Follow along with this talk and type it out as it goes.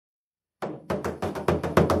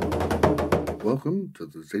Welcome to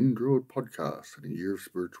the Zen Druid podcast and a year of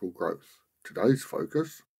spiritual growth. Today's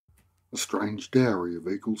focus, a strange dowry of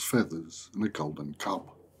eagle's feathers and a golden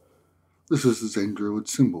cup. This is the Zen Druid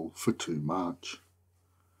symbol for 2 March.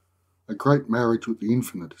 A great marriage with the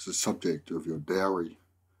infinite is the subject of your dowry.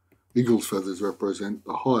 Eagle's feathers represent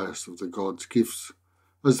the highest of the god's gifts,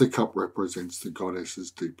 as the cup represents the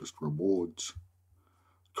goddess's deepest rewards.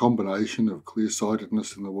 The combination of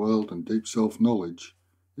clear-sightedness in the world and deep self-knowledge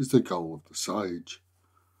is the goal of the sage.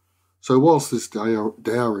 So whilst this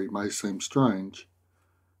dowry may seem strange,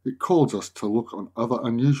 it calls us to look on other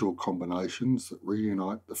unusual combinations that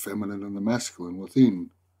reunite the feminine and the masculine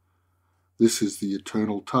within. This is the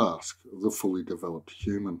eternal task of the fully developed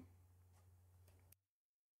human.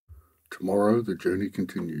 Tomorrow the journey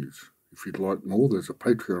continues. If you'd like more, there's a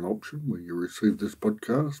Patreon option where you receive this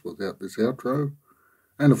podcast without this outro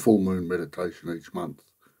and a full moon meditation each month,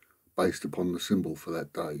 based upon the symbol for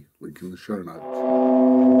that day. Link in the show notes.